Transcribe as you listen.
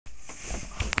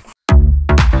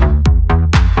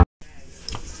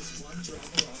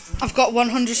I've got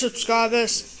 100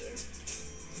 subscribers.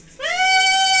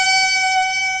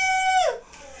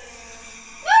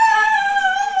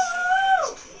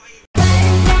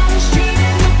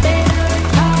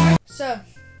 So,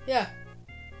 yeah,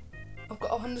 I've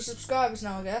got 100 subscribers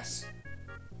now, I guess,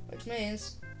 which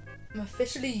means I'm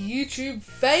officially YouTube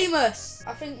famous.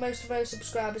 I think most of those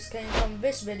subscribers came from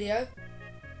this video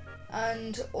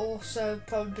and also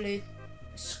probably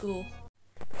school.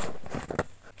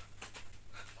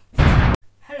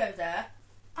 Hello there.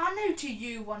 I know to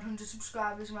you 100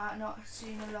 subscribers might not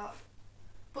seem a lot,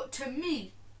 but to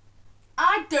me,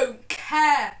 I don't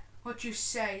care what you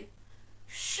say.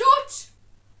 Shut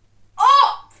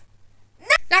up!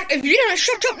 Like, if you don't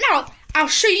shut up now, I'll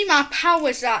show you my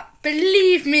powers that,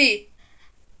 believe me,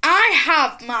 I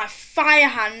have my fire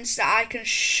hands that I can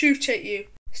shoot at you.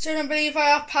 Still don't believe I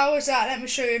have powers that? Let me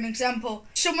show you an example.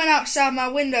 Someone outside my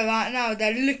window right now,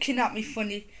 they're looking at me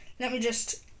funny. Let me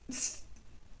just...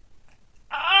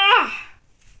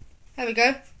 There we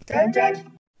go. Dead.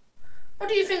 What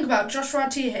do you think about Joshua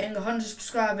T hitting 100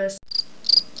 subscribers?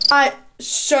 I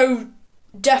so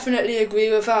definitely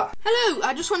agree with that. Hello,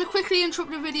 I just want to quickly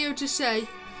interrupt the video to say,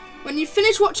 when you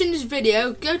finish watching this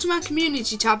video, go to my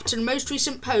community tab to the most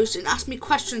recent post and ask me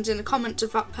questions in the comments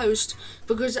of that post,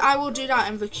 because I will do that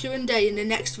in the Q&A in the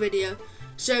next video.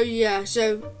 So yeah,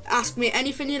 so ask me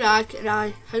anything you like and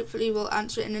I hopefully will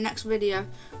answer it in the next video.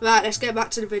 Right, let's get back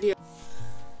to the video.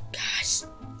 Guys,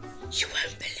 you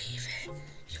won't believe it.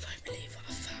 You won't believe what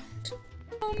I found.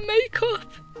 Oh,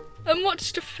 makeup! And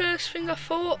what's the first thing I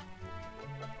thought?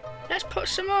 Let's put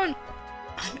some on.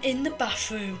 I'm in the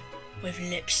bathroom with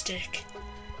lipstick.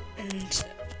 And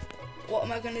what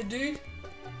am I gonna do?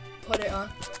 Put it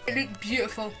on. It looks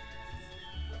beautiful.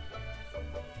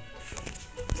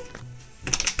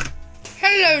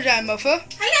 Hello there, mother.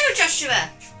 Hello, Joshua.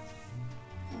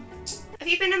 Have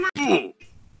you been a man?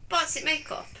 What's it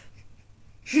makeup?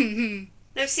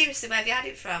 No, seriously, where have you had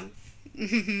it from?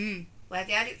 Where have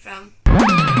you had it from?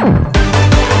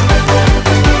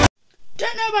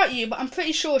 Don't know about you, but I'm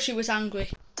pretty sure she was angry.